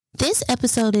This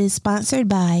episode is sponsored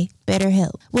by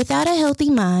BetterHelp. Without a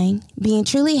healthy mind, being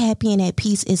truly happy and at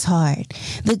peace is hard.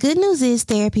 The good news is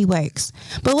therapy works.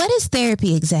 But what is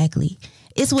therapy exactly?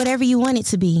 It's whatever you want it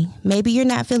to be. Maybe you're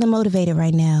not feeling motivated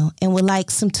right now and would like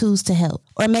some tools to help.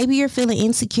 Or maybe you're feeling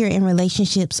insecure in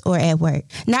relationships or at work,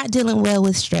 not dealing well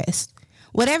with stress.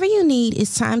 Whatever you need,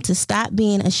 it's time to stop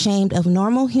being ashamed of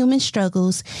normal human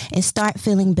struggles and start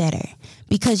feeling better,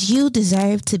 because you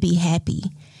deserve to be happy.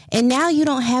 And now you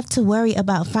don't have to worry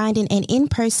about finding an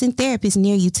in-person therapist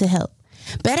near you to help.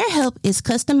 BetterHelp is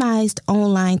customized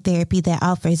online therapy that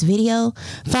offers video,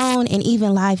 phone, and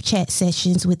even live chat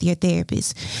sessions with your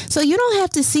therapist. So you don't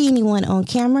have to see anyone on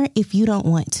camera if you don't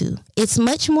want to. It's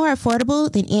much more affordable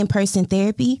than in-person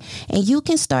therapy, and you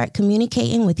can start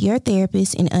communicating with your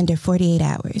therapist in under 48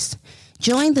 hours.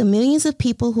 Join the millions of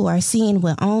people who are seeing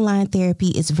what online therapy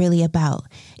is really about.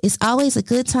 It's always a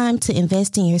good time to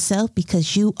invest in yourself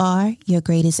because you are your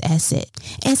greatest asset.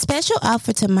 And special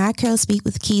offer to My Curl Speak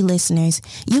with Key listeners,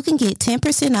 you can get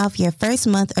 10% off your first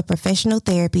month of professional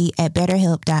therapy at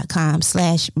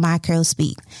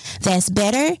betterhelp.com/mycurlspeak. That's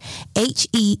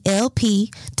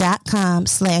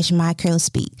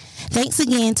betterhelp.com/mycurlspeak. Thanks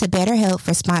again to BetterHelp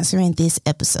for sponsoring this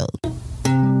episode.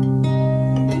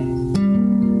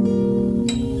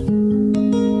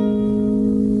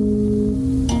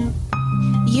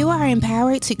 You are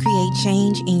empowered to create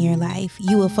change in your life.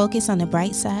 You will focus on the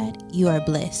bright side. You are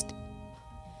blessed.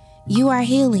 You are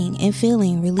healing and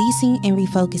feeling, releasing and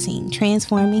refocusing,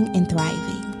 transforming and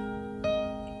thriving.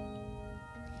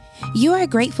 You are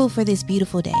grateful for this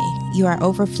beautiful day. You are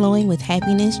overflowing with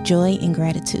happiness, joy, and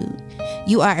gratitude.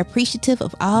 You are appreciative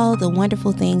of all the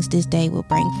wonderful things this day will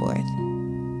bring forth.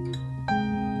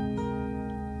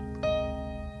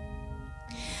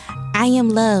 I am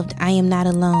loved. I am not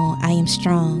alone. I am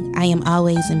strong. I am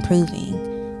always improving.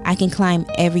 I can climb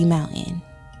every mountain.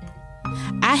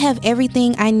 I have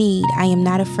everything I need. I am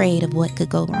not afraid of what could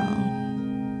go wrong.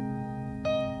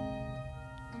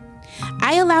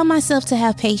 I allow myself to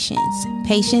have patience.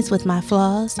 Patience with my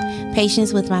flaws.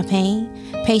 Patience with my pain.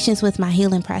 Patience with my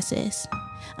healing process.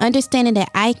 Understanding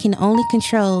that I can only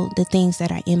control the things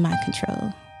that are in my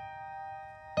control.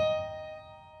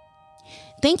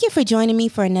 Thank you for joining me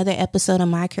for another episode of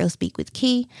My Curl Speak with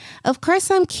Key. Of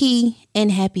course, I'm Key,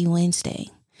 and happy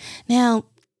Wednesday. Now,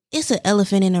 it's an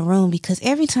elephant in the room because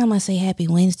every time I say happy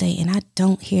Wednesday and I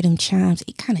don't hear them chimes,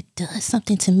 it kind of does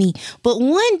something to me. But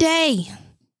one day,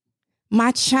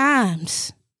 my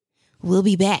chimes will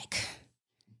be back.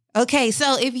 Okay,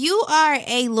 so if you are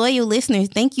a loyal listener,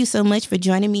 thank you so much for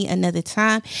joining me another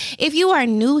time. If you are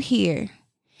new here,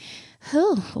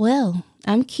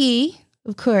 I'm Key.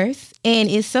 Of course.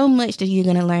 And it's so much that you're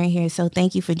going to learn here. So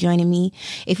thank you for joining me.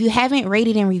 If you haven't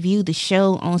rated and reviewed the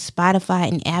show on Spotify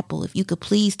and Apple, if you could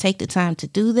please take the time to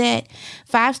do that.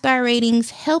 5-star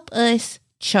ratings help us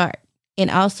chart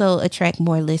and also attract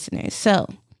more listeners. So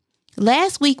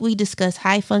last week we discussed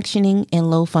high functioning and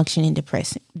low functioning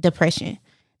depression.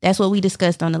 That's what we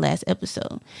discussed on the last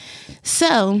episode.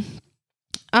 So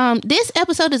this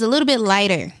episode is a little bit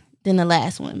lighter than the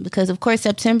last one because, of course,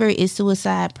 September is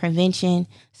Suicide Prevention,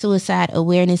 Suicide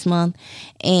Awareness Month,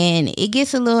 and it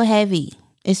gets a little heavy,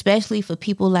 especially for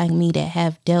people like me that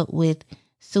have dealt with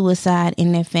suicide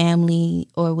in their family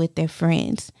or with their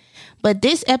friends. But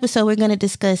this episode, we're going to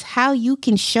discuss how you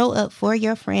can show up for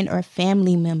your friend or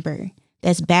family member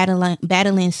that's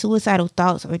battling suicidal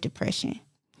thoughts or depression.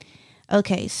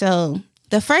 Okay, so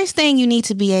the first thing you need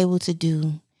to be able to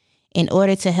do in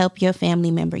order to help your family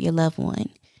member, your loved one,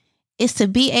 is to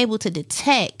be able to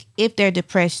detect if they're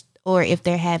depressed or if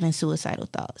they're having suicidal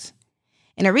thoughts.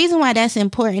 And the reason why that's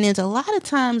important is a lot of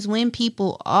times when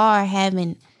people are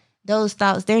having those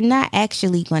thoughts, they're not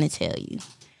actually going to tell you.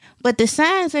 But the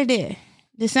signs are there.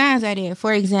 The signs are there.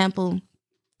 For example,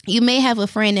 you may have a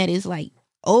friend that is like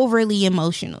overly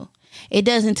emotional. It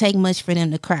doesn't take much for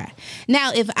them to cry.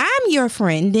 Now, if I'm your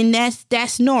friend, then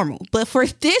that's normal. But for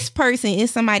this person,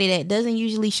 it's somebody that doesn't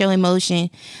usually show emotion,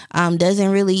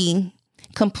 doesn't really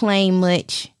complain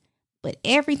much. But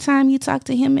every time you talk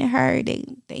to him and her,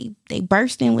 they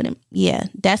burst in with him. Yeah,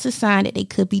 that's a sign that they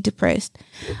could be depressed.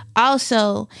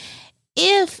 Also,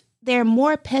 if they're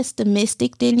more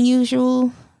pessimistic than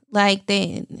usual, like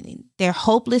they're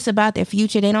hopeless about their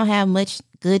future, they don't have much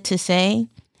good to say.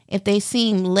 If they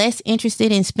seem less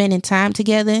interested in spending time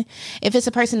together, if it's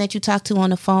a person that you talk to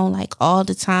on the phone like all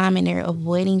the time and they're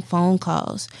avoiding phone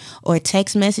calls or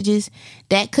text messages,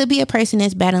 that could be a person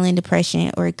that's battling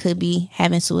depression, or it could be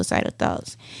having suicidal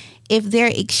thoughts. If they're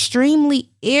extremely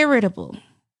irritable,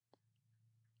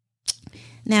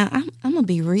 now I'm gonna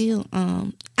be real.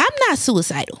 I'm not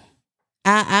suicidal.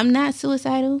 I'm not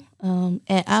suicidal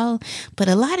at all, but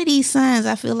a lot of these signs,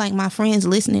 I feel like my friends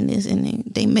listening to this and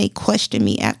they may question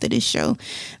me after this show.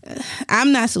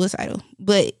 I'm not suicidal,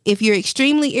 but if you're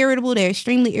extremely irritable, they're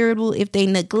extremely irritable. If they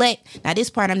neglect, now this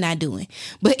part I'm not doing,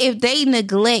 but if they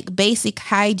neglect basic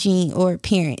hygiene or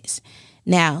appearance,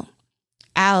 now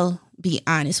I'll be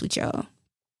honest with y'all.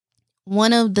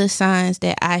 One of the signs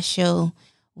that I show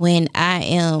when I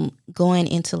am going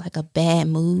into like a bad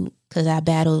mood, because I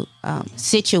battle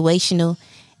situational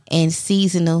and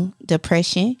seasonal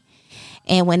depression.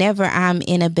 And whenever I'm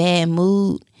in a bad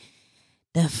mood,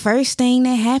 the first thing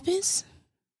that happens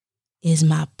is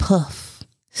my puff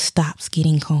stops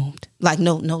getting combed. Like,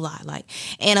 no lie. Like,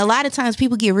 and a lot of times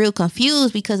people get real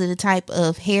confused because of the type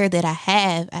of hair that I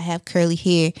have. I have curly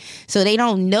hair. So they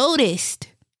don't notice.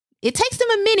 It takes them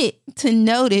a minute to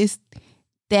notice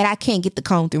that I can't get the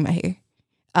comb through my hair.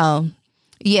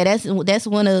 Yeah, that's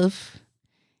one of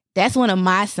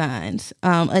my signs.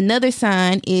 Another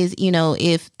sign is,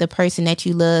 if the person that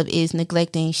you love is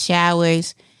neglecting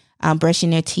showers,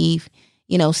 brushing their teeth,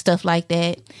 stuff like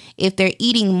that. If they're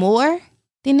eating more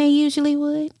than they usually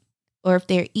would, or if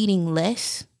they're eating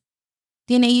less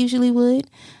than they usually would.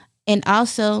 And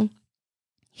also,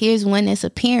 here's one that's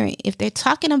apparent. If they're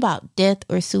talking about death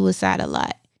or suicide a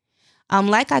lot.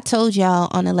 Like I told y'all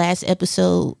on the last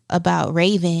episode about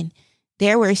Raven,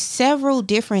 there were several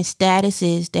different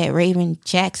statuses that Raven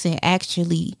Jackson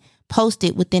actually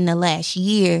posted within the last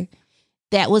year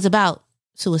that was about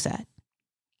suicide.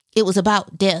 It was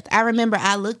about death. I remember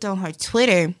I looked on her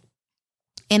Twitter,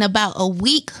 and about a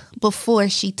week before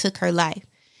she took her life,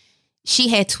 she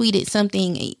had tweeted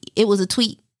something. It was a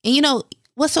tweet. And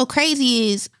what's so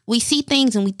crazy is we see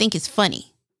things and we think it's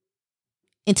funny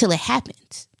until it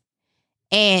happens.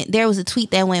 And there was a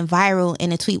tweet that went viral,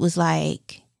 and the tweet was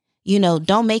like,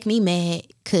 don't make me mad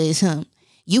because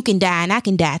you can die and I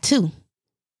can die too.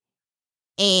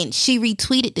 And she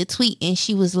retweeted the tweet and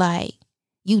she was like,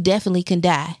 you definitely can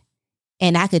die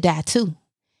and I could die too.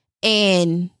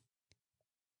 And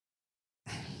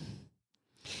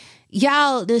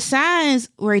y'all, the signs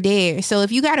were there. So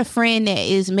if you got a friend that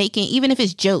is making, even if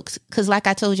it's jokes, because like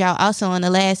I told y'all also on the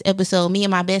last episode, me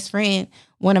and my best friend,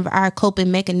 one of our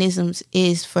coping mechanisms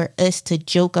is for us to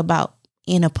joke about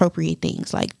inappropriate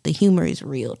things. Like the humor is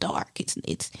real dark.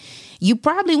 It's you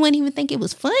probably wouldn't even think it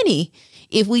was funny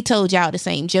if we told y'all the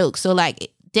same joke. So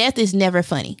like death is never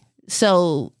funny.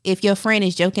 So if your friend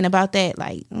is joking about that,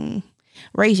 like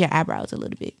raise your eyebrows a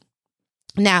little bit.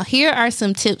 Now, here are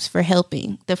some tips for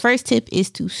helping. The first tip is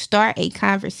to start a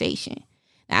conversation.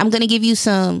 Now, I'm going to give you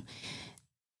a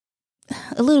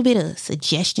little bit of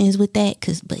suggestions with that,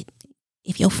 but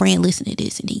if your friend listen to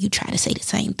this and then you try to say the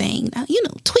same thing, now,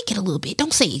 tweak it a little bit.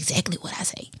 Don't say exactly what I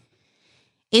say.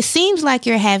 It seems like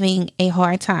you're having a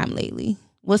hard time lately.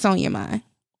 What's on your mind?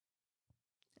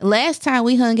 Last time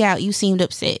we hung out, you seemed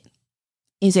upset.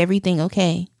 Is everything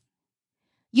okay?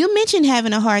 You mentioned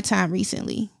having a hard time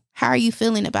recently. How are you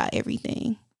feeling about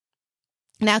everything?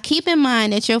 Now, keep in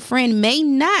mind that your friend may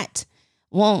not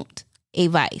want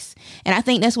advice. And I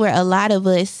think that's where a lot of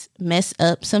us mess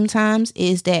up sometimes,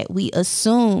 is that we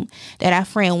assume that our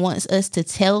friend wants us to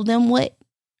tell them what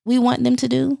we want them to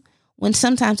do, when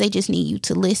sometimes they just need you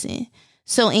to listen.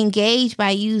 So engage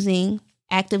by using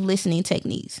active listening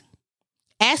techniques.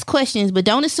 Ask questions, but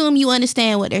don't assume you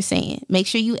understand what they're saying. Make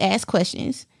sure you ask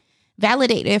questions.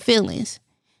 Validate their feelings.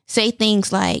 Say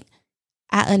things like,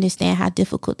 I understand how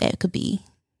difficult that could be.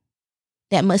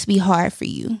 That must be hard for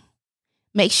you.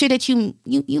 Make sure that you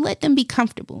let them be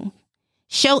comfortable.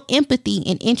 Show empathy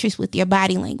and interest with your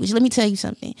body language. Let me tell you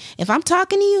something. If I'm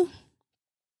talking to you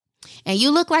and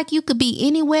you look like you could be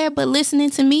anywhere but listening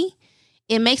to me,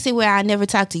 it makes it where I never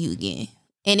talk to you again.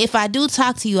 And if I do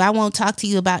talk to you, I won't talk to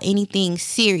you about anything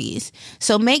serious.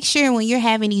 So make sure when you're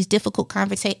having these difficult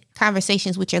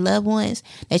conversations with your loved ones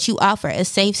that you offer a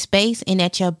safe space and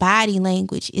that your body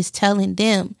language is telling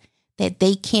them that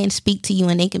they can speak to you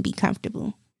and they can be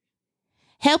comfortable.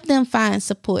 Help them find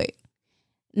support.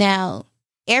 Now,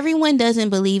 everyone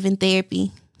doesn't believe in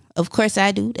therapy. Of course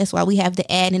I do. That's why we have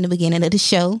the ad in the beginning of the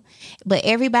show. But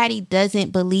everybody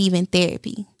doesn't believe in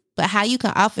therapy. But how you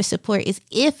can offer support is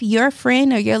if your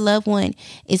friend or your loved one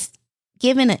is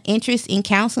given an interest in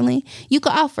counseling, you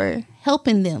can offer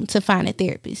helping them to find a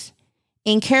therapist.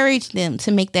 Encourage them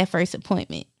to make that first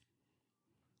appointment.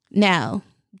 Now,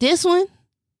 this one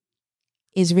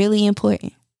is really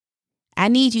important. I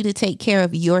need you to take care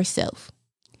of yourself.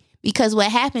 Because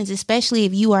what happens, especially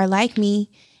if you are like me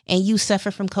and you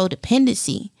suffer from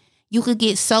codependency, you could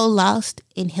get so lost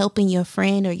in helping your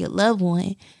friend or your loved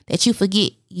one that you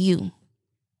forget you.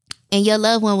 And your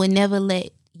loved one would never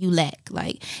let you lack.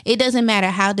 Like, it doesn't matter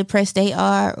how depressed they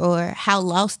are or how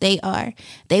lost they are.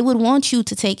 They would want you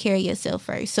to take care of yourself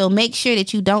first. So make sure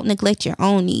that you don't neglect your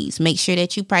own needs. Make sure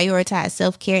that you prioritize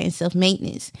self-care and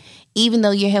self-maintenance, even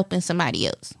though you're helping somebody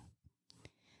else.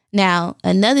 Now,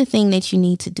 another thing that you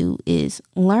need to do is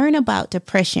learn about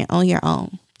depression on your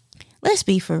own. Let's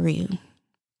be for real.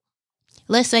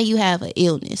 Let's say you have an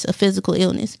illness, a physical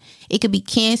illness. It could be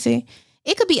cancer.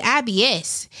 It could be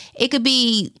IBS. It could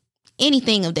be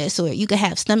anything of that sort. You could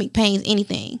have stomach pains,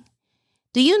 anything.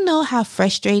 Do you know how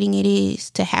frustrating it is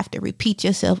to have to repeat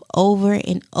yourself over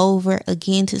and over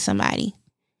again to somebody?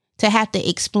 To have to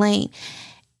explain.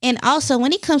 And also,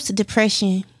 when it comes to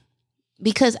depression,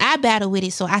 because I battle with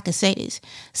it, so I can say this,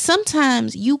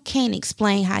 sometimes you can't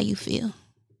explain how you feel.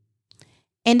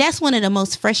 And that's one of the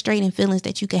most frustrating feelings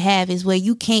that you could have, is where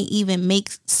you can't even make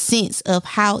sense of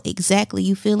how exactly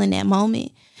you feel in that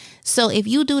moment. So if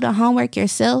you do the homework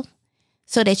yourself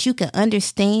so that you can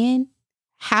understand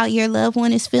how your loved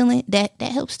one is feeling, that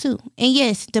helps too. And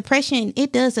yes, depression,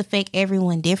 it does affect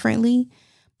everyone differently.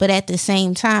 But at the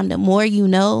same time, the more you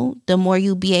know, the more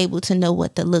you'll be able to know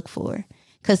what to look for.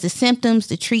 Because the symptoms,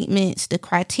 the treatments, the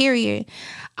criteria,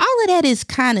 all of that is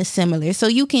kind of similar. So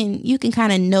you can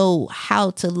kind of know how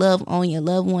to love on your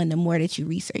loved one the more that you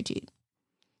research it.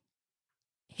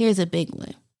 Here's a big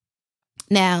one.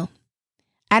 Now,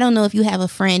 I don't know if you have a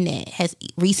friend that has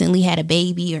recently had a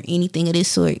baby or anything of this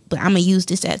sort, but I'm going to use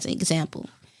this as an example.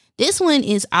 This one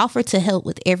is offer to help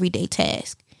with everyday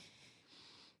tasks.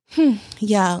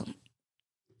 Y'all,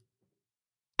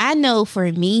 I know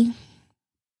for me,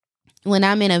 when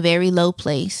I'm in a very low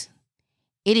place,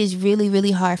 it is really, really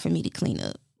hard for me to clean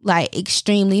up. Like,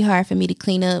 extremely hard for me to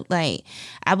clean up. Like,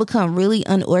 I become really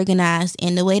unorganized.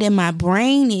 And the way that my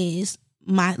brain is,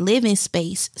 my living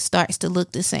space starts to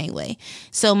look the same way.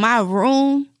 So my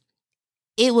room,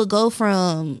 it will go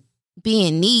from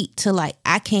being neat to like,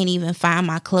 I can't even find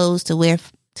my clothes to wear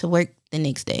to work the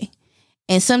next day.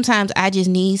 And sometimes I just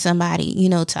need somebody,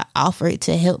 to offer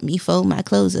to help me fold my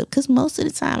clothes up. Because most of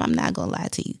the time, I'm not going to lie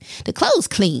to you, the clothes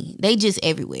clean. They just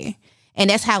everywhere. And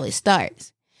that's how it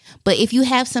starts. But if you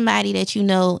have somebody that you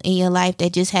know in your life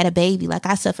that just had a baby, like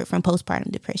I suffered from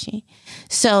postpartum depression.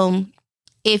 So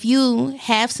if you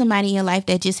have somebody in your life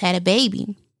that just had a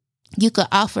baby, you could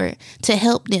offer to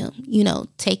help them,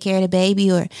 take care of the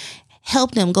baby, or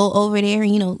help them go over there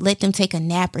and, let them take a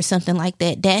nap or something like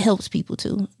that. That helps people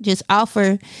too. Just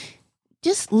offer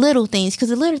just little things, because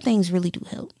the little things really do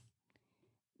help.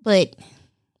 But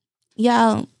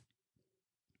y'all,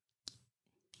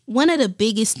 one of the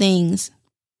biggest things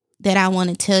that I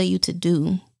want to tell you to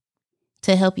do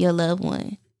to help your loved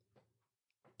one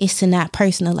is to not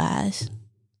personalize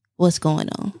what's going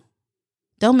on.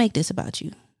 Don't make this about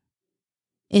you.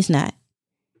 It's not.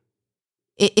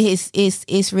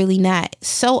 It's really not.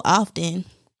 So often,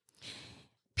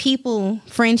 people,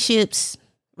 friendships,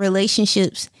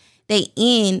 relationships, they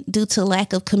end due to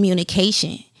lack of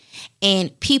communication.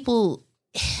 And people,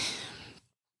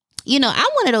 I'm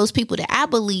one of those people that I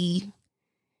believe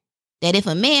that if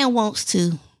a man wants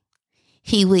to,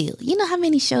 he will. You know how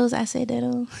many shows I said that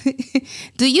on?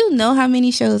 Do you know how many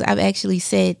shows I've actually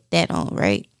said that on,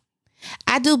 right?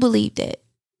 I do believe that.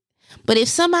 But if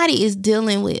somebody is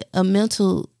dealing with a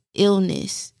mental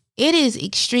illness, it is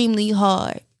extremely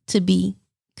hard to be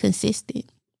consistent.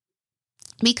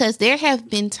 Because there have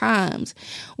been times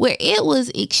where it was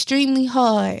extremely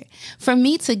hard for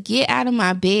me to get out of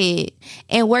my bed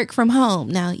and work from home.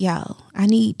 Now, y'all, I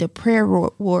need the prayer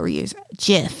warriors.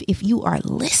 Jeff, if you are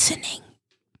listening,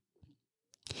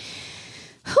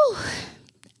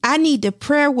 I need the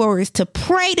prayer warriors to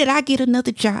pray that I get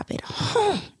another job at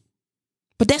home.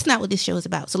 But that's not what this show is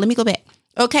about. So let me go back.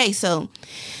 Okay, so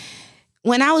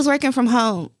when I was working from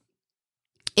home,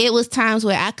 it was times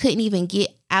where I couldn't even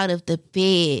get out of the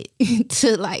bed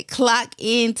to like clock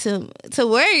in to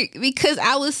work because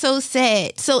I was so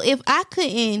sad. So if I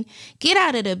couldn't get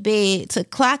out of the bed to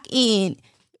clock in,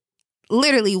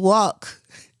 literally walk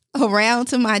around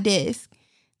to my desk,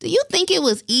 do you think it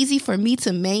was easy for me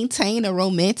to maintain a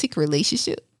romantic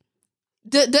relationship?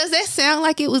 Does that sound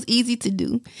like it was easy to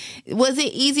do? Was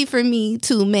it easy for me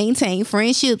to maintain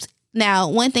friendships? Now,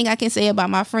 one thing I can say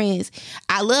about my friends,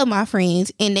 I love my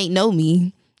friends and they know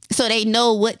me. So they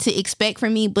know what to expect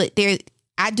from me. But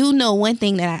I do know one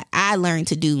thing that I learned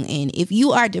to do. And if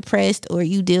you are depressed or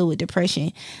you deal with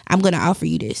depression, I'm going to offer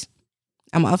you this.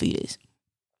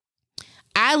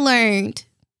 I learned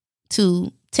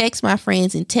to text my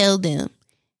friends and tell them,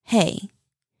 hey,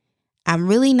 I'm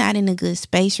really not in a good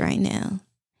space right now.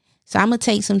 So I'm going to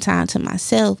take some time to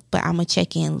myself, but I'm going to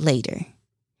check in later.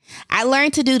 I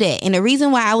learned to do that. And the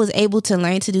reason why I was able to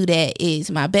learn to do that is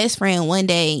my best friend, one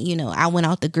day, you know, I went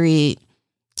off the grid.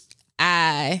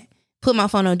 I put my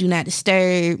phone on Do Not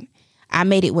Disturb. I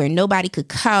made it where nobody could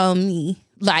call me.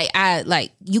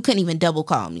 Like you couldn't even double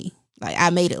call me. Like I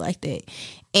made it like that.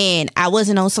 And I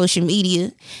wasn't on social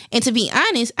media. And to be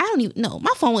honest, I don't even know.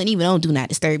 My phone wasn't even on Do Not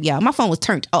Disturb, y'all. My phone was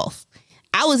turned off.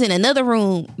 I was in another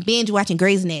room binge watching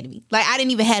Grey's Anatomy. Like I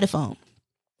didn't even have a phone.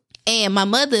 And my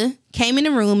mother came in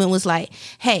the room and was like,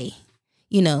 hey,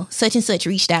 you know, such and such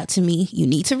reached out to me. You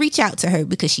need to reach out to her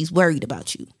because she's worried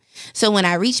about you. So when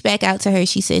I reached back out to her,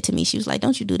 she said to me, she was like,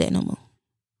 don't you do that no more.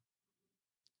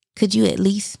 Could you at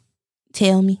least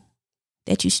tell me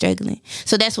that you're struggling?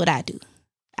 So that's what I do.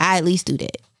 I at least do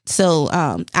that. So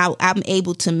I'm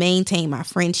able to maintain my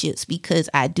friendships because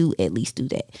I do at least do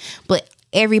that. But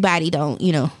everybody don't,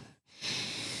 you know,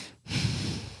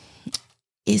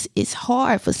 it's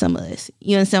hard for some of us.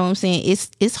 You understand what I'm saying?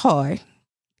 It's hard.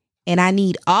 And I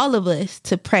need all of us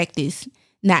to practice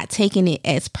not taking it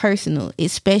as personal,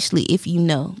 especially if you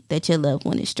know that your loved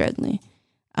one is struggling.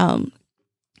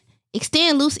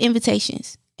 Extend loose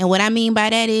invitations. And what I mean by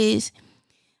that is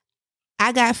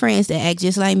I got friends that act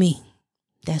just like me.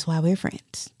 That's why we're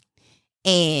friends.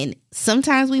 And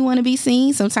sometimes we want to be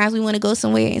seen. Sometimes we want to go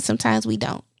somewhere and sometimes we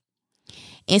don't.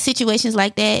 In situations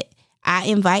like that, I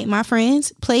invite my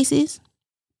friends places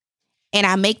and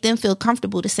I make them feel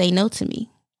comfortable to say no to me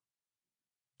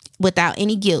without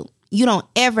any guilt. You don't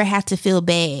ever have to feel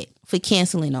bad for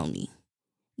canceling on me.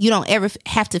 You don't ever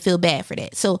have to feel bad for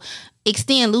that. So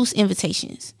extend loose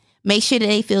invitations. Make sure that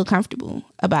they feel comfortable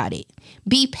about it.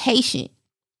 Be patient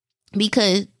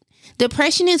because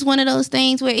depression is one of those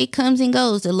things where it comes and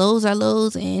goes. The lows are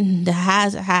lows and the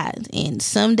highs are highs. And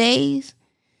some days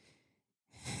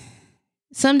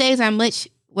are much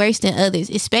worse than others,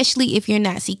 especially if you're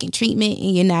not seeking treatment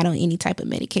and you're not on any type of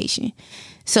medication.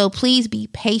 So please be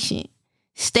patient.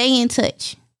 Stay in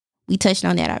touch. We touched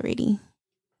on that already.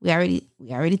 We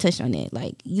already touched on that.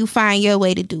 Like you find your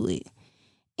way to do it.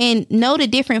 And know the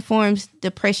different forms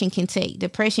depression can take.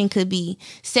 Depression could be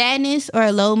sadness or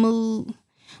a low mood,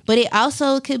 but it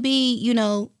also could be, you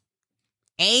know,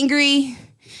 angry,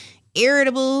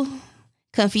 irritable,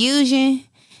 confusion.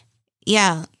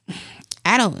 Yeah,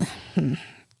 I don't.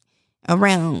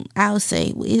 Around, I would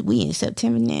say we in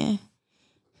September now.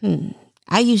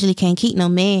 I usually can't keep no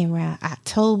man around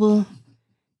October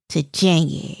to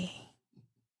January,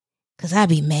 cause I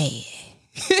be mad.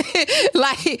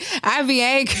 Like I be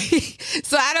angry.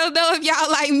 So I don't know if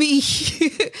y'all like me.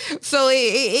 So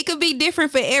it could be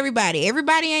different for everybody.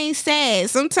 Everybody ain't sad.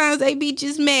 Sometimes they be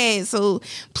just mad. So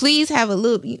please have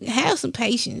some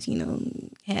patience, you know,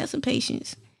 have some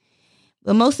patience.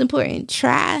 But most important,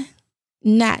 try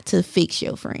not to fix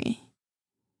your friend.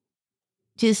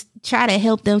 Just try to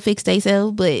help them fix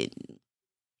themselves, but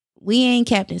we ain't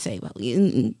Captain Sabo.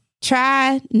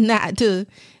 Try not to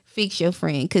fix your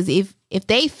friend, because if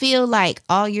they feel like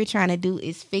all you're trying to do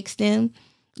is fix them,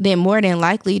 then more than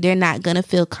likely they're not going to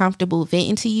feel comfortable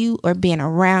venting to you or being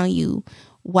around you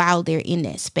while they're in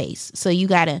that space. So you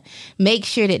got to make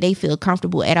sure that they feel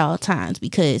comfortable at all times,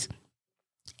 because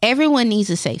everyone needs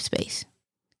a safe space.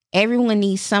 Everyone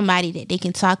needs somebody that they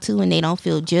can talk to and they don't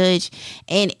feel judged.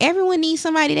 And everyone needs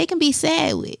somebody they can be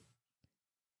sad with,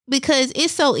 because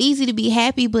it's so easy to be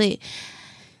happy. But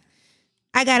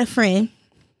I got a friend,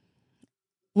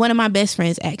 one of my best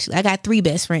friends, actually. I got 3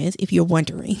 best friends, if you're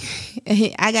wondering.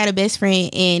 I got a best friend,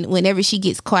 and whenever she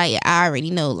gets quiet, I already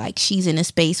know, like, she's in a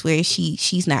space where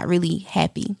she's not really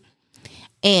happy.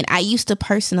 And I used to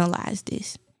personalize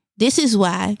this. This is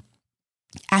why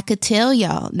I could tell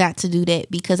y'all not to do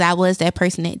that, because I was that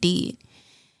person that did.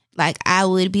 Like, I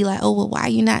would be like, oh, well, why are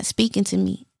you not speaking to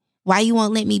me? Why you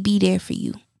won't let me be there for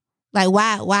you? Like,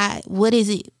 why? What is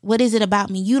it? What is it about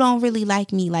me? You don't really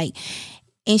like me. Like,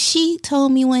 and she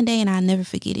told me one day, and I'll never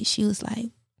forget it. She was like,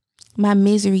 my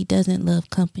misery doesn't love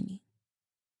company.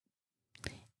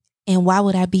 And why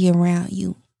would I be around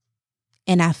you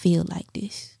and I feel like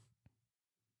this?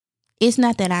 It's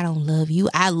not that I don't love you.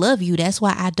 I love you. That's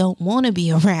why I don't want to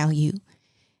be around you.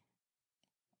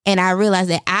 And I realized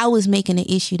that I was making an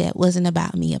issue that wasn't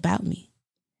about me.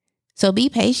 So be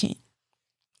patient.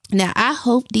 Now, I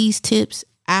hope these tips,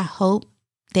 I hope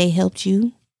they helped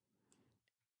you.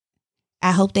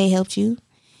 I hope they helped you,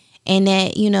 and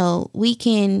that, you know, we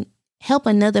can help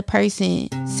another person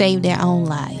save their own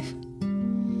life.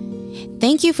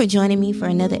 Thank you for joining me for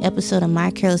another episode of My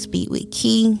Curl Speak with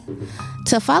Key.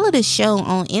 To follow the show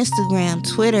on Instagram,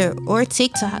 Twitter, or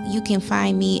TikTok, you can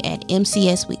find me at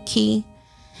MCS with Key.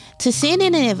 To send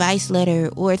in an advice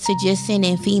letter or to just send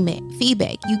in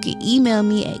feedback, you can email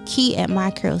me at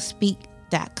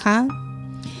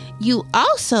key@mycurlspeak.com. You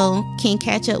also can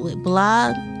catch up with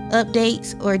blog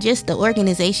updates or just the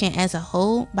organization as a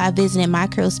whole by visiting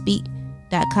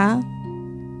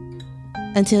mycurlspeak.com.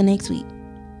 Until next week.